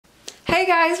Hey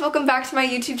guys, welcome back to my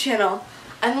YouTube channel.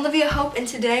 I'm Olivia Hope and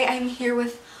today I'm here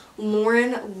with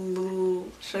Lauren.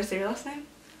 Should I say your last name?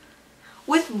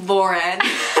 With Lauren.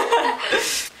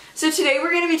 So today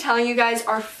we're going to be telling you guys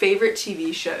our favorite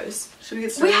TV shows. Should we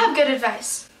get started? We have good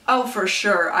advice. Oh, for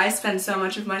sure. I spend so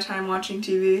much of my time watching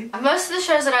TV. Most of the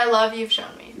shows that I love, you've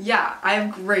shown me. Yeah, I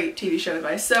have great TV show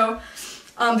advice. So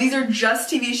these are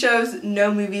just TV shows,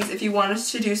 no movies. If you want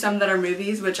us to do some that are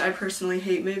movies, which I personally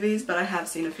hate movies, but I have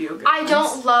seen a few good ones. I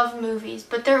don't love movies,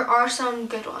 but there are some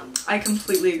good ones. I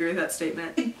completely agree with that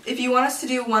statement. If you want us to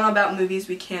do one about movies,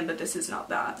 we can, but this is not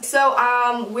that.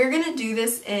 So we're gonna do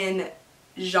this in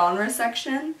genre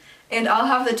section, and I'll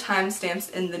have the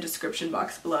timestamps in the description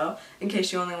box below in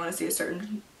case you only want to see a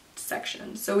certain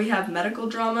section. So we have medical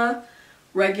drama,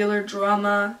 regular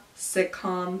drama,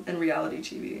 sitcom, and reality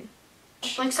TV.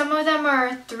 Like some of them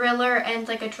are thriller and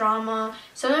like a drama.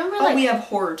 Some of them are like we have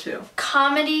horror too.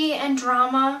 Comedy and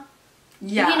drama.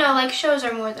 Yeah. You know, like shows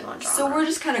are more than one genre. So we're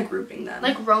just kind of grouping them.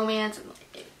 Like romance and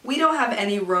like... We don't have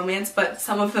any romance, but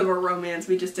some of them are romance.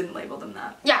 We just didn't label them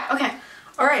that. Yeah, okay.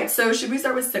 Alright, so should we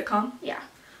start with sitcom? Yeah.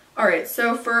 Alright,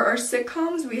 so for our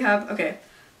sitcoms we have,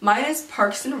 mine is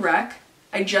Parks and Rec.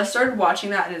 I just started watching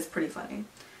that and it's pretty funny.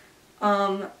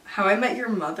 How I Met Your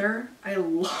Mother. I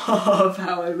love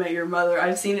How I Met Your Mother.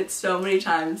 I've seen it so many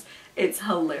times. It's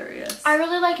hilarious. I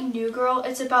really like New Girl.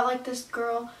 It's about like this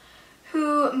girl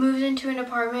who moves into an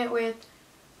apartment with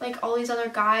like all these other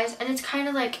guys, and it's kind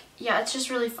of like, yeah, it's just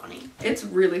really funny. It's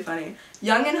really funny.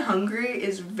 Young and Hungry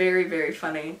is very, very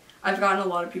funny. I've gotten a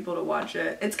lot of people to watch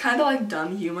it. It's kind of like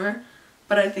dumb humor,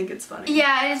 but I think it's funny.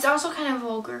 Yeah, and it's also kind of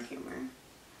vulgar humor.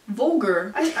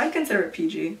 Vulgar? I consider it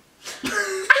PG.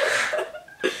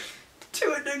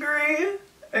 To a degree.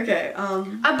 Okay,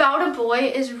 About a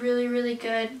Boy is really, really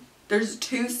good. There's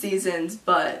 2 seasons,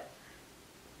 but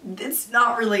it's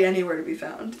not really anywhere to be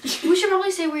found. We should probably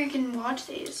say where you can watch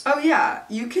these. Oh yeah,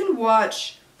 you can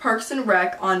watch Parks and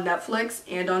Rec on Netflix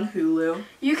and on Hulu.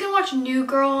 You can watch New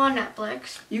Girl on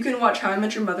Netflix. You can watch How I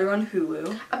Met Your Mother on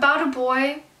Hulu. About a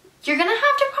Boy, you're gonna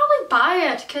have to probably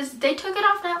buy it because they took it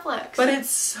off Netflix. But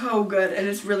it's so good and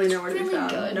it's really nowhere to be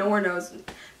found. Good. Nowhere knows.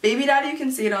 Baby Daddy, you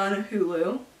can see it on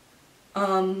Hulu.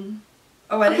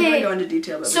 I didn't really go into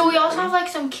detail about So Baby we also Daddy. have like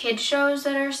some kid shows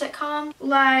that are sitcom.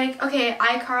 Like,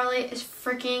 iCarly is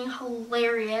freaking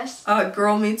hilarious.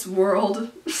 Girl Meets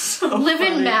World. So Liv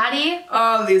and funny. Maddie.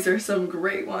 Oh, these are some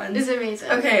great ones. Is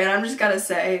amazing. Okay, and I'm just gotta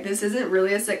say, this isn't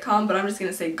really a sitcom, but I'm just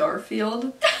gonna say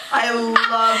Garfield. I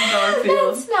love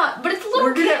Garfield. It's not, but it's a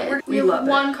little kid. We love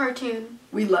it. One cartoon.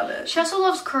 We love it. She also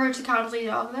loves Courage the Cowardly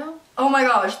Dog, though. Oh my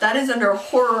gosh, that is under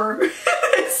horror.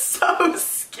 It's so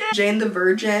scary. Jane the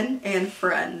Virgin and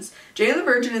Friends. Jane the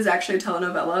Virgin is actually a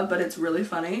telenovela, but it's really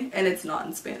funny, and it's not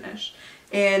in Spanish.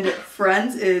 And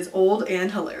Friends is old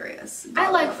and hilarious. I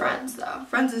like Friends, though.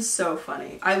 Friends is so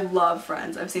funny. I love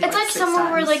Friends. I've seen it It's like like 6 somewhere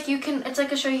times. where like you can, it's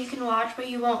like a show you can watch, but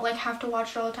you won't like have to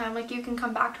watch it all the time. Like you can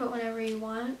come back to it whenever you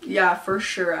want. Yeah, for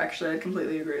sure, actually. I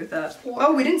completely agree with that.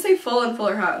 Oh, we didn't say Full and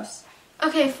Fuller House.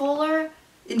 Okay, Fuller.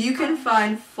 And you can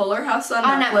find Fuller House on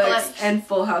Netflix and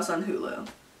Full House on Hulu.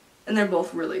 And they're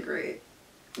both really great.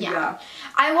 Yeah.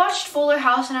 I watched Fuller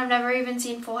House and I've never even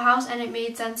seen Full House, and it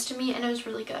made sense to me and it was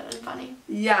really good and funny.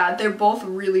 Yeah, they're both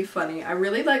really funny. I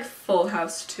really like Full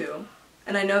House too.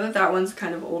 And I know that that one's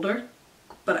kind of older,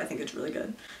 but I think it's really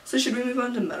good. So should we move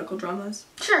on to medical dramas?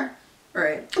 Sure.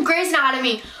 Alright. Grey's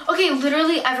Anatomy. Okay,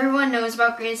 literally everyone knows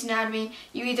about Grey's Anatomy.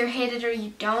 You either hate it or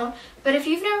you don't. But if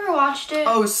you've never watched it...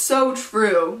 Oh, so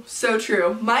true. So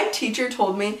true. My teacher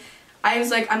told me, I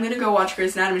was like, I'm gonna go watch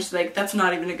Grey's Anatomy. She's like, that's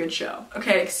not even a good show.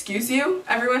 Okay, excuse you?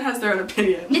 Everyone has their own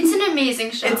opinion. It's an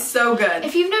amazing show. It's so good.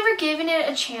 If you've never given it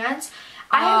a chance,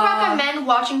 I recommend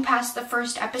watching past the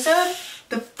first episode.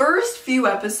 The first few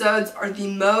episodes are the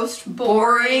most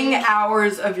boring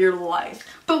hours of your life.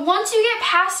 But once you get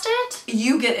past it,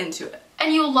 you get into it.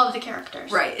 And you'll love the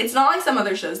characters. Right. It's not like some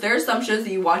other shows. There are some shows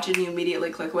that you watch and you immediately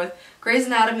click with. Grey's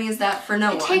Anatomy is that for no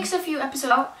one. It takes a few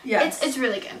episodes out. Yes. It's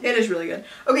really good. It is really good.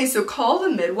 Okay, so Call the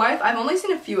Midwife. I've only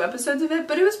seen a few episodes of it,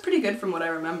 but it was pretty good from what I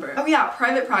remember. Oh yeah,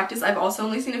 Private Practice. I've also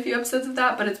only seen a few episodes of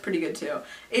that, but it's pretty good too.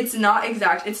 It's not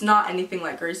anything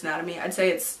like Grey's Anatomy. I'd say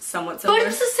it's somewhat similar. But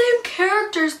it's the same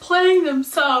characters playing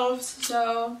themselves,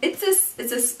 so... It's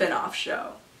a spin-off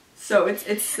show. So it's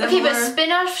similar. Okay, but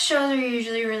spin-off shows are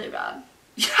usually really bad.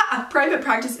 Yeah, Private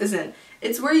Practice isn't.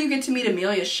 It's where you get to meet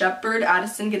Amelia Shepherd.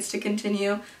 Addison gets to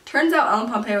continue. Turns out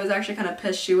Ellen Pompeo was actually kind of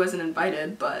pissed she wasn't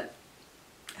invited, but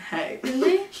hey.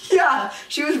 Really? Yeah,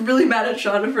 she was really mad at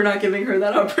Chowder for not giving her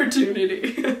that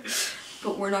opportunity.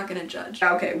 But we're not gonna judge.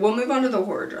 Okay, we'll move on to the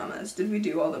horror dramas. Did we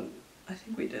do all them? I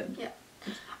think we did. Yeah.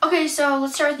 Okay, so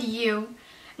let's start with You.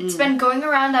 It's been going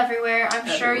around everywhere. I'm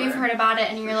sure you've heard about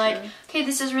it, and you're like, okay,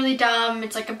 this is really dumb.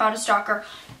 It's like about a stalker.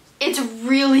 It's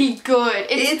really good.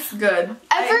 It's good.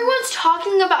 Everyone's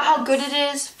talking about how good it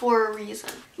is for a reason.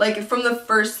 Like, from the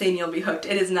first scene, you'll be hooked.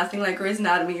 It is nothing like Grey's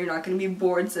Anatomy. You're not going to be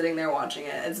bored sitting there watching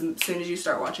it. As soon as you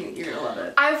start watching it, you're going to love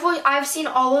it. I've seen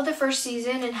all of the first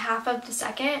season and half of the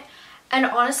second. And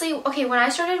honestly, okay, when I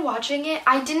started watching it,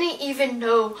 I didn't even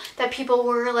know that people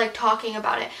were, like, talking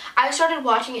about it. I started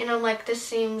watching it and I'm like, this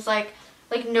seems like,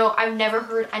 no, I've never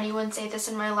heard anyone say this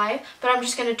in my life, but I'm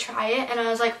just gonna try it. And I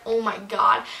was like, oh my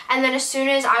god. And then as soon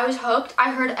as I was hooked,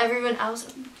 I heard everyone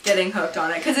else getting hooked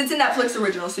on it. Because it's a Netflix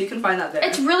original, so you can find that there.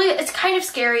 It's kind of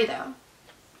scary, though.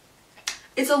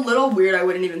 It's a little weird. I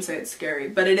wouldn't even say it's scary,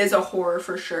 but it is a horror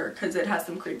for sure because it has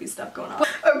some creepy stuff going on.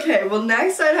 Okay, well,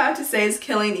 next I'd have to say is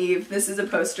Killing Eve. This is a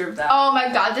poster of that. Oh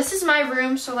my god, this is my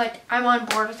room, so like I'm on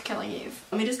board with Killing Eve.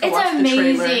 Let me just go watch the trailer.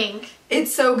 It's amazing.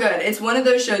 It's so good. It's one of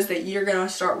those shows that you're gonna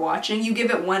start watching. You give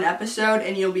it one episode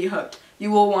and you'll be hooked.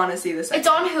 You will want to see the second. It's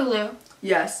on Hulu.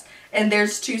 Yes. And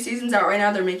there's 2 seasons out right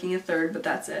now. They're making a 3rd, but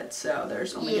that's it. So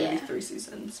there's only gonna be 3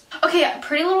 seasons. Okay,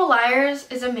 Pretty Little Liars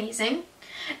is amazing.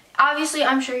 Obviously,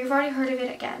 I'm sure you've already heard of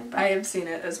it again. But I have seen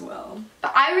it as well.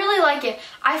 But I really like it.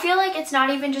 I feel like it's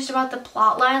not even just about the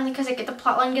plot line because the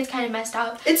plot line gets kind of messed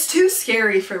up. It's too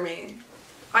scary for me.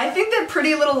 I think that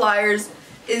Pretty Little Liars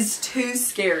is too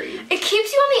scary. It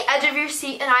keeps you on the edge of your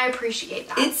seat, and I appreciate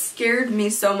that. It scared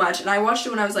me so much, and I watched it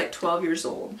when I was like 12 years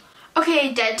old.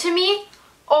 Okay, Dead to Me.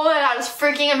 Oh my god, it's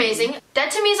freaking amazing. Dead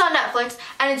to Me is on Netflix,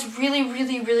 and it's really,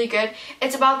 really, really good.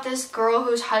 It's about this girl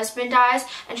whose husband dies,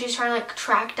 and she's trying to like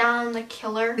track down the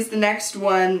killer. The next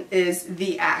one is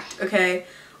The Act, okay?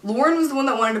 Lauren was the one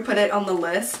that wanted to put it on the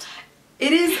list.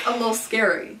 It is a little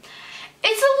scary.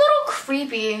 It's a little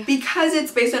creepy. Because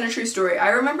it's based on a true story.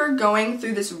 I remember going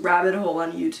through this rabbit hole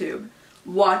on YouTube,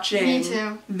 watching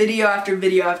video after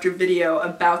video after video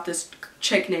about this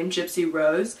chick named Gypsy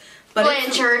Rose. But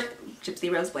Blanchard.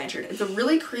 Gypsy Rose Blanchard. It's a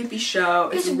really creepy show.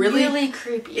 It's really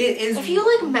creepy. It is. If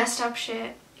you like messed up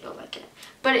shit, you'll like it.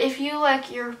 But if you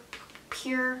like your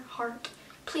pure heart,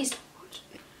 please don't watch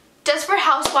it. Desperate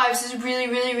Housewives is really,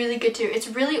 really, really good too. It's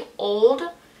really old.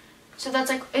 So that's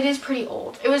like, it is pretty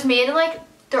old. It was made in like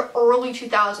the early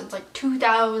 2000s, like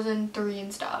 2003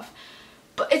 and stuff.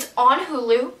 But it's on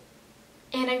Hulu,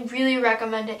 and I really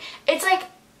recommend it. It's like,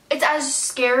 it's as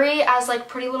scary as like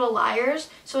Pretty Little Liars,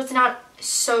 so it's not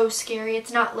so scary.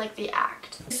 It's not like The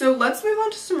Act. So let's move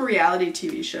on to some reality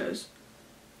TV shows.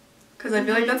 Because I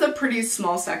feel like that's a pretty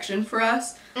small section for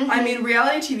us. I mean,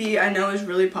 reality TV I know is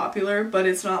really popular, but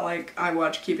it's not like I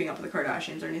watch Keeping Up with the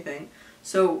Kardashians or anything.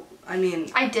 So, I mean...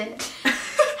 I didn't.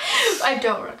 I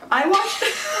don't recommend I watched...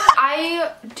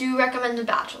 I do recommend The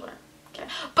Bachelor. Okay.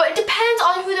 But it depends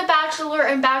on who the Bachelor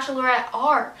and Bachelorette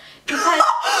are. Because...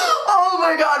 oh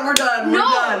my god, we're done.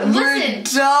 Listen. We're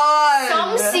done.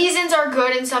 Some seasons are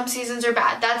good and some seasons are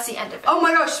bad. That's the end of it. Oh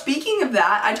my gosh, speaking of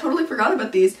that, I totally forgot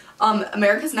about these.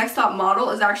 America's Next Top Model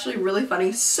is actually really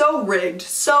funny. So rigged.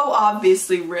 So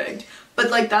obviously rigged. But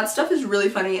like that stuff is really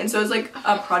funny. And so it's like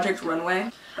a Project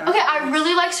Runway. Okay, I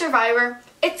really like Survivor.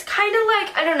 It's kind of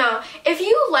like, I don't know, if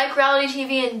you like reality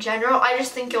TV in general, I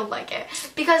just think you'll like it.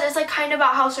 Because it's like kind of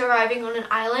about how surviving on an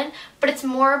island, but it's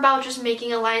more about just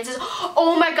making alliances.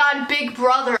 Oh my god, Big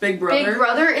Brother. Big Brother? Big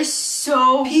Brother is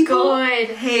so People good.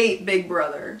 hate Big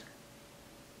Brother.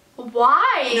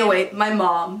 Why? No wait, my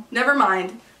mom. Never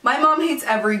mind. My mom hates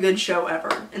every good show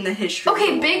ever in the history of the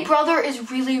world. Big Brother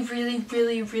is really, really,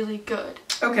 really, really good.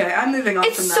 Okay, I'm moving on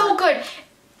from that. It's so good.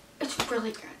 It's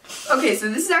really good. Okay, so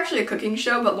this is actually a cooking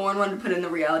show, but Lauren wanted to put in the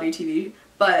reality TV.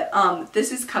 But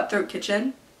this is Cutthroat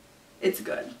Kitchen. It's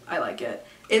good. I like it.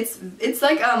 It's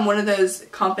like one of those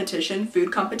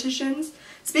food competitions.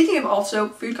 Speaking of also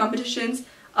food competitions,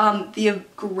 the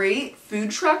Great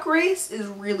Food Truck Race is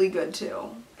really good too.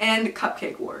 And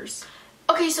Cupcake Wars.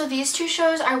 Okay, so these two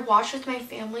shows I watch with my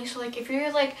family. So like if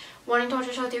you're like wanting to watch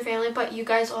a show with your family but you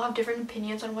guys all have different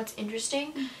opinions on what's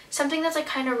interesting, something that's like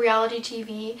kind of reality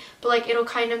TV but like it'll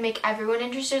kind of make everyone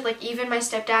interested, like even my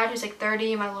stepdad who's like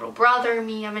 30, my little brother,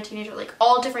 me, I'm a teenager, like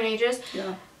all different ages.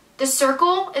 Yeah. The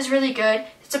Circle is really good.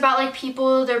 It's about like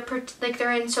people,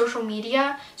 they're in social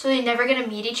media, so they never get to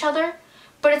meet each other.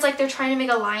 But it's like they're trying to make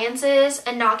alliances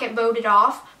and not get voted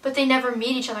off, but they never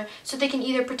meet each other. So they can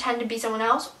either pretend to be someone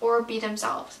else or be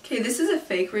themselves. Okay, this is a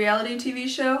fake reality TV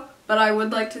show, but I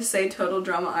would like to say Total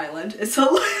Drama Island is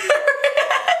hilarious.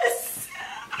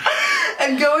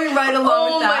 And going right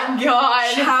along with that, oh my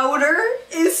god, Chowder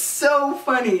is so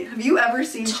funny. Have you ever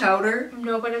seen Chowder?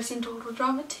 No, but I've seen Total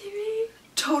Drama TV.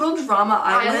 Total Drama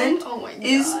Island oh my god.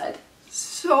 is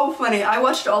so funny. I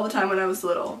watched it all the time when I was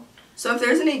little. So if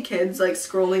there's any kids like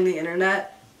scrolling the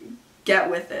internet,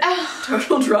 get with it.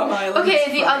 Total Drama Island.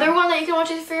 Okay, the other one that you can watch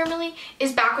with your family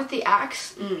is Back with the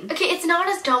Ex. Okay, it's not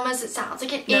as dumb as it sounds.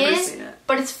 Like, Never seen it.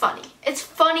 But it's funny. It's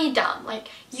funny dumb. Like,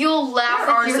 you'll laugh with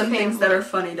your family. There are some things that are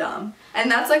funny dumb. And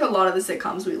that's like a lot of the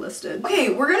sitcoms we listed.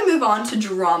 Okay, we're gonna move on to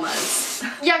dramas.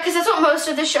 Yeah, because that's what most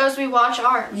of the shows we watch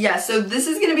are. Yeah, so this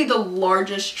is gonna be the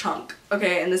largest chunk.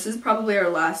 Okay, and this is probably our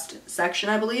last section,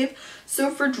 I believe. So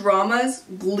for dramas,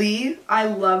 Glee. I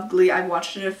love Glee. I've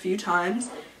watched it a few times.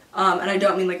 And I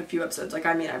don't mean like a few episodes. Like,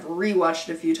 I mean, I've rewatched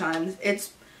it a few times.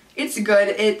 It's good.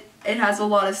 It has a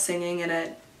lot of singing in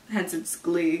it. Hence it's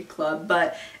Glee Club.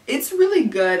 But it's really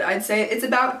good. I'd say it's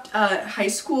about high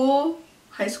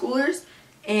schoolers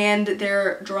and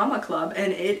their drama club.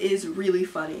 And it is really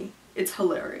funny. It's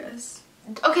hilarious.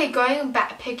 Okay, going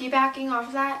back, piggybacking off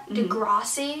of that,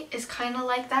 Degrasii is kind of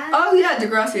like that. Oh yeah,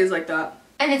 Degrasii is like that.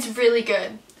 And it's really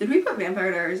good. Did we put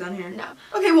Vampire Diaries on here? No.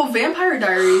 Okay, well, Vampire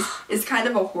Diaries is kind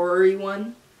of a horror-y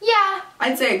one. Yeah.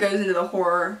 I'd say it goes into the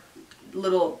horror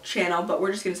little channel, but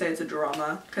we're just going to say it's a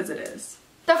drama, because it is.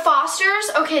 The Fosters,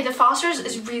 okay, The Fosters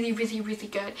is really, really, really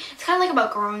good. It's kind of like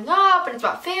about growing up, and it's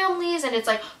about families, and it's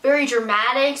like very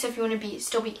dramatic, so if you want to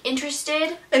still be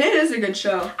interested. And it is a good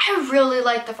show. I really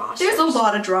like The Fosters. There's a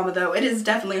lot of drama, though. It is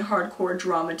definitely a hardcore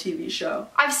drama TV show.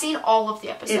 I've seen all of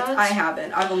the episodes. I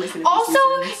haven't. I've only seen a few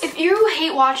Also, seasons. if you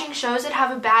hate watching shows that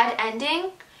have a bad ending,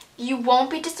 you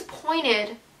won't be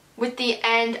disappointed with the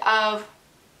end of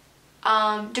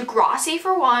Degrasii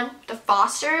for one, The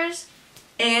Fosters.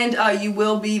 And you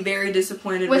will be very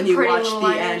disappointed when you watch the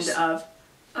Liars. end of...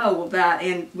 Oh, well, that.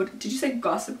 And what did you say?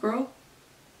 Gossip Girl?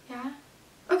 Yeah.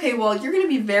 Okay, well, you're going to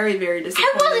be very, very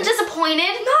disappointed. I wasn't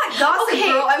disappointed. Not Gossip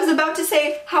Girl. I was about to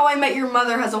say How I Met Your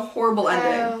Mother has a horrible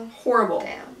ending. Horrible.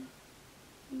 Damn.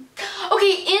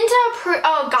 Okay, into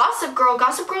Gossip Girl.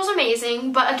 Gossip Girl's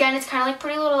amazing, but again, it's kind of like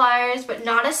Pretty Little Liars, but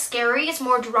not as scary. It's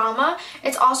more drama.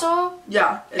 It's also...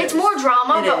 Yeah, it's more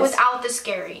drama, but is. without the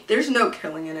scary. There's no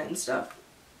killing in it and stuff.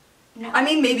 No. I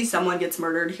mean, maybe someone gets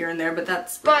murdered here and there, but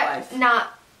that's real life. But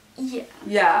not... Yeah.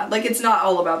 Yeah, like it's not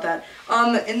all about that.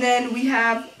 And then we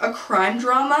have a crime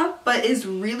drama, but is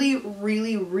really,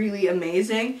 really, really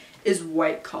amazing, is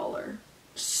White Collar.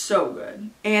 So good.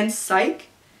 And Psych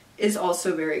is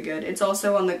also very good. It's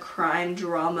also on the crime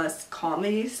drama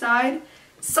comedy side.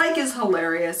 Psych is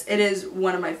hilarious. It is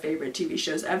one of my favorite TV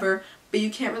shows ever, but you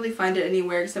can't really find it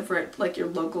anywhere except for at like your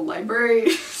local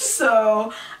library.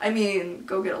 So, I mean,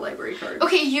 go get a library card.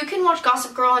 Okay, you can watch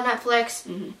Gossip Girl on Netflix,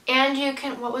 and you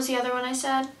can... What was the other one I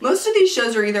said? Most of these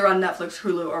shows are either on Netflix,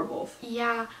 Hulu, or both.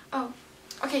 Yeah. Oh.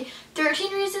 Okay,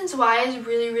 13 Reasons Why is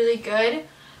really, really good.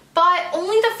 But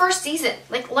only the first season.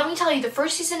 Like, let me tell you, the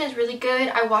first season is really good.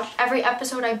 I watched every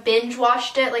episode. I binge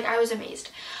watched it. Like, I was amazed.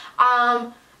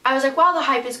 I was like, wow, the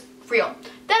hype is real.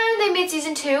 Then they made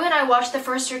season 2, and I watched the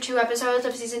first 2 episodes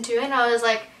of season 2, and I was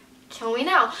like, kill me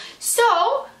now.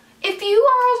 So, if you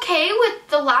are okay with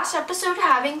the last episode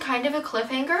having kind of a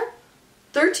cliffhanger...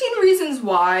 13 Reasons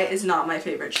Why is not my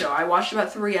favorite show. I watched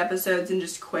about 3 episodes and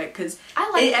just quit, because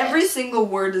every single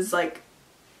word is like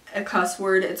a cuss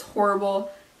word. It's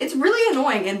horrible. It's really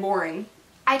annoying and boring.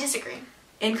 I disagree.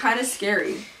 And kind of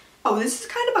scary. Oh, this is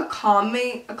kind of a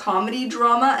comedy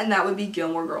drama, and that would be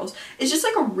Gilmore Girls. It's just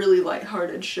like a really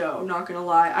lighthearted show, not gonna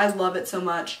lie. I love it so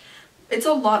much. It's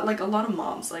a lot of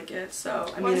moms like it,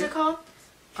 so I mean. What is it called?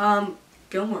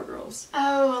 Gilmore Girls.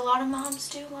 Oh, a lot of moms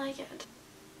do like it.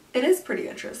 It is pretty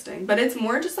interesting, but it's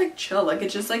more just like chill. Like,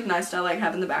 it's just like nice to like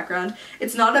have in the background.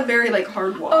 It's not a very like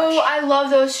hard watch. Oh, I love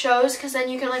those shows because then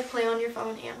you can like play on your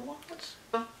phone and watch.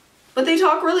 But they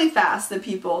talk really fast, the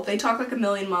people. They talk like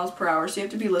 1,000,000 miles per hour, so you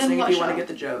have to be listening if you want to get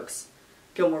the jokes.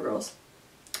 Gilmore Girls.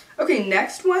 Okay,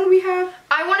 next one we have...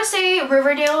 I want to say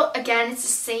Riverdale, again, it's the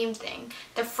same thing.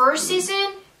 The first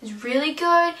season is really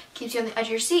good, keeps you on the edge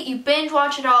of your seat, you binge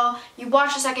watch it all, you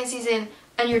watch the second season,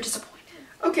 and you're disappointed.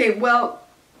 Okay, well,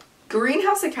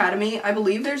 Greenhouse Academy, I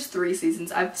believe there's 3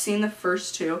 seasons. I've seen the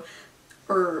first 2.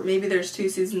 Or maybe there's 2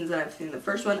 seasons and I've seen the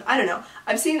first one. I don't know.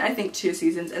 I've seen, I think, 2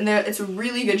 seasons. And it's a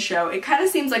really good show. It kind of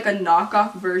seems like a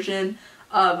knockoff version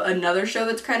of another show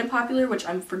that's kind of popular, which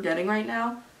I'm forgetting right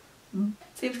now.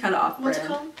 Seems kind of off-brand. What's it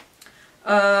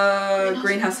called?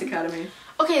 Greenhouse Academy.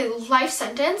 Okay, Life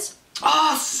Sentence.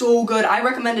 Oh, so good. I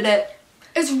recommended it.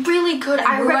 It's really good.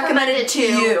 I recommended it to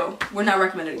you. We're not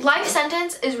recommending it. Life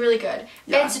Sentence is really good.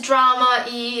 Yeah. It's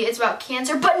drama-y, it's about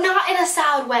cancer, but not in a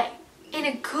sad way. In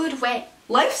a good way.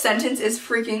 Life Sentence is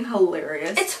freaking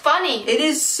hilarious. It's funny. It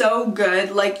is so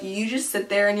good. Like, you just sit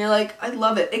there and you're like, I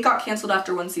love it. It got canceled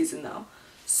after 1 season, though.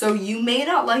 So you may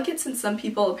not like it, since some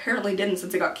people apparently didn't,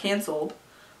 since it got canceled.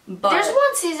 But there's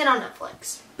one season on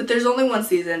Netflix. But there's only one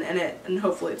season, and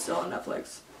hopefully it's still on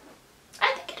Netflix.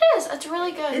 I think it is. It's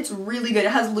really good. It's really good.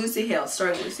 It has Lucy Hale,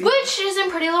 starring Lucy. Which is in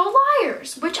Pretty Little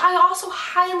Liars, which I also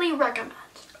highly recommend.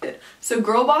 So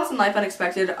Girl Boss and Life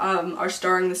Unexpected are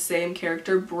starring the same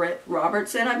character, Britt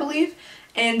Robertson, I believe.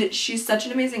 And she's such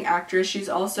an amazing actress. She's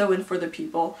also in For the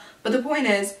People. But the point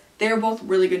is, they're both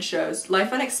really good shows.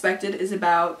 Life Unexpected is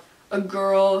about a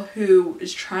girl who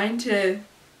is trying to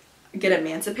get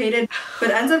emancipated,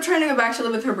 but ends up trying to go back to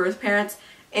live with her birth parents.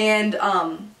 And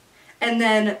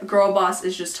then Girl Boss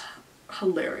is just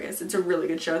hilarious. It's a really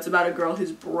good show. It's about a girl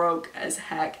who's broke as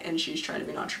heck and she's trying to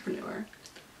be an entrepreneur.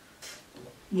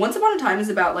 Once Upon a Time is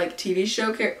about like TV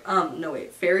show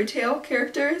fairy tale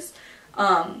characters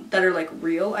that are like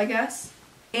real, I guess.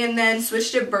 And then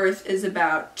Switched at Birth is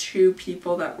about two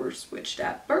people that were switched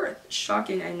at birth.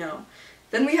 Shocking, I know.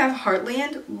 Then we have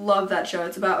Heartland. Love that show.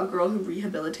 It's about a girl who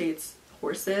rehabilitates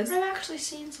horses. I've actually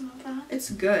seen some of that. It's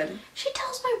good. She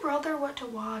tells my brother what to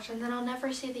watch and then I'll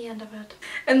never see the end of it.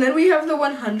 And then we have The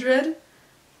 100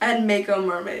 and Mako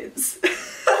Mermaids.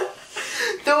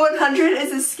 The 100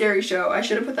 is a scary show. I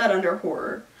should have put that under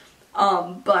horror.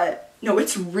 But no,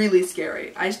 it's really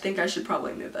scary. I think I should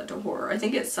probably move that to horror. I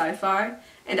think it's sci-fi,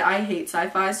 and I hate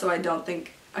sci-fi, so I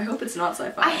hope it's not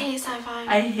sci-fi. I hate sci-fi.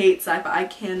 I hate sci-fi. I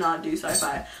cannot do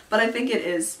sci-fi. But I think it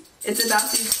is. It's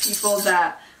about these people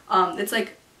that, it's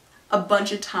like a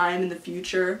bunch of time in the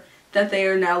future that they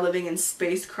are now living in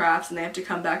spacecrafts and they have to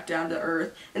come back down to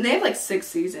Earth. And they have like 6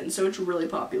 seasons, so it's really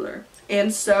popular.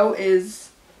 And so is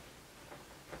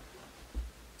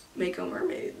Mako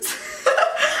Mermaids.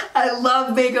 I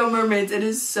love Mako Mermaids. It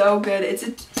is so good. It's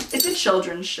a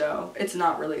children's show. It's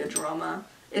not really a drama.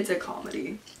 It's a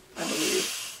comedy, I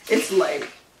believe. It's light.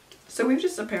 So we've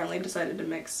just apparently decided to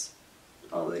mix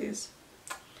all of these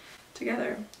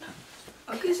together.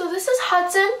 Okay, so this is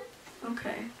Hudson.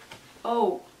 Okay.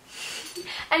 Oh.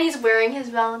 And he's wearing his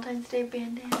Valentine's Day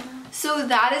bandana. So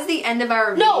that is the end of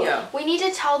our video. No, we need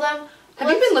to tell them. Have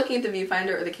you been looking at the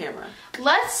viewfinder or the camera?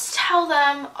 Let's tell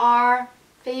them our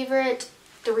favorite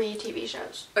 3 TV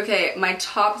shows. Okay, my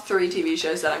top 3 TV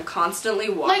shows that I'm constantly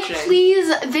watching. Like, please,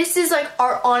 this is like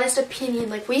our honest opinion.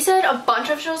 Like, we said a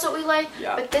bunch of shows that we like,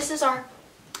 yeah, but this is our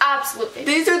absolute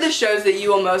favorite. These are the shows that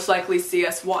you will most likely see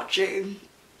us watching,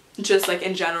 just like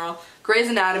in general. Grey's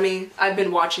Anatomy, I've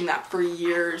been watching that for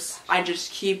years. I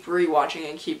just keep rewatching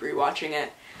it and keep rewatching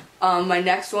it. My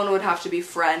next one would have to be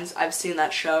Friends. I've seen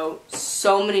that show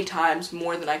so many times,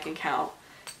 more than I can count.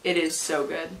 It is so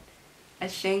good.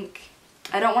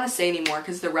 I don't want to say anymore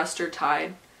because the rest are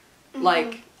tied.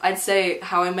 Like, I'd say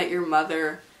How I Met Your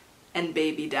Mother and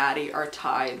Baby Daddy are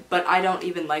tied, but I don't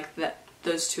even like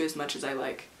those two as much as I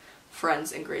like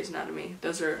Friends and Grey's Anatomy.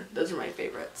 Those are my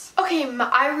favorites. Okay,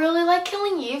 I really like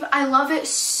Killing Eve. I love it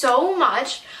so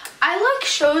much. I like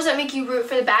shows that make you root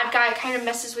for the bad guy. It kind of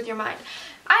messes with your mind.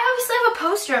 I obviously have a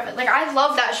poster of it. Like, I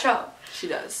love that show. She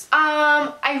does.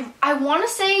 I want to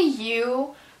say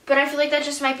You, but I feel like that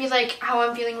just might be like how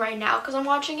I'm feeling right now because I'm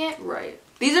watching it. Right.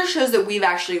 These are shows that we've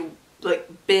actually like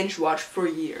binge watched for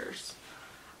years.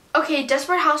 Okay,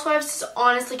 Desperate Housewives is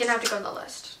honestly gonna have to go on the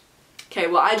list. Okay,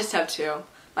 well I just have 2.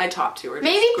 My top 2 are just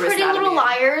maybe Grey's Pretty Anatomy Little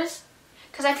Liars,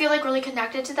 because I feel like really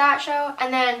connected to that show,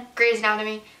 and then Grey's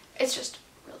Anatomy. It's just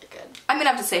really good. I'm gonna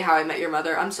have to say How I Met Your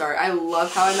Mother. I'm sorry. I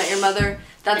love How I Met Your Mother.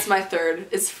 That's my 3rd.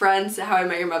 It's Friends, How I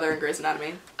Met Your Mother, and Grey's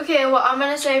Anatomy. Okay, well I'm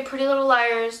gonna say Pretty Little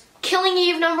Liars, Killing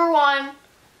Eve number 1,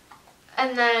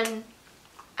 and then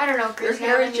I don't know. Grey's Your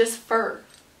hair Anatomy. is just fur.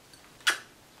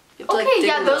 Okay,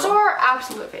 yeah, those are our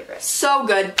absolute favorites. So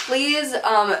good. Please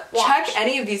check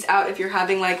any of these out if you're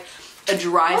having like a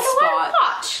dry spot.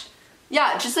 Watch.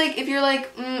 Yeah, just like if you're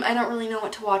like, I don't really know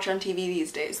what to watch on TV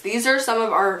these days. These are some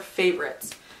of our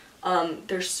favorites.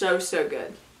 They're so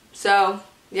good. So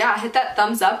yeah, hit that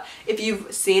thumbs up if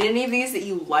you've seen any of these that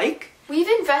you like. We've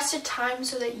invested time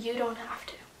so that you don't have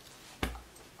to.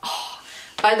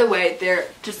 By the way, they're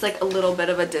just like a little bit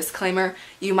of a disclaimer.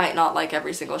 You might not like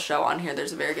every single show on here.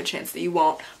 There's a very good chance that you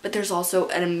won't. But there's also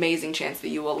an amazing chance that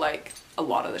you will like a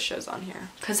lot of the shows on here.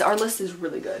 Because our list is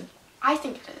really good. I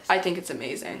think it is. I think it's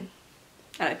amazing.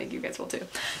 And I think you guys will too.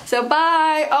 So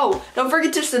bye! Oh, don't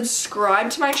forget to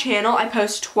subscribe to my channel. I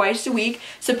post twice a week.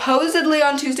 Supposedly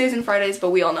on Tuesdays and Fridays,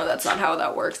 but we all know that's not how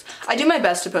that works. I do my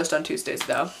best to post on Tuesdays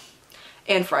though.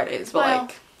 And Fridays, but well,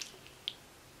 like...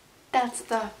 That's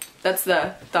the thumbnail? That's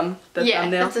the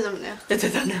thumbnail. That's a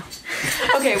thumbnail.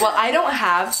 Okay, well I don't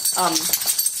have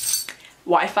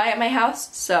Wi-Fi at my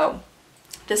house, so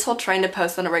this whole trying to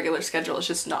post on a regular schedule is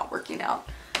just not working out.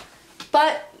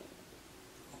 But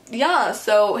yeah,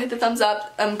 so hit the thumbs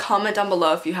up. Comment down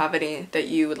below if you have any that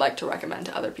you would like to recommend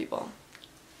to other people.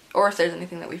 Or if there's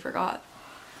anything that we forgot.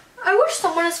 I wish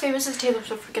someone as famous as Taylor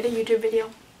Swift would get a YouTube video.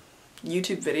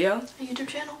 YouTube video? A YouTube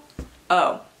channel.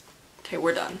 Oh. Okay,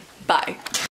 we're done. Bye.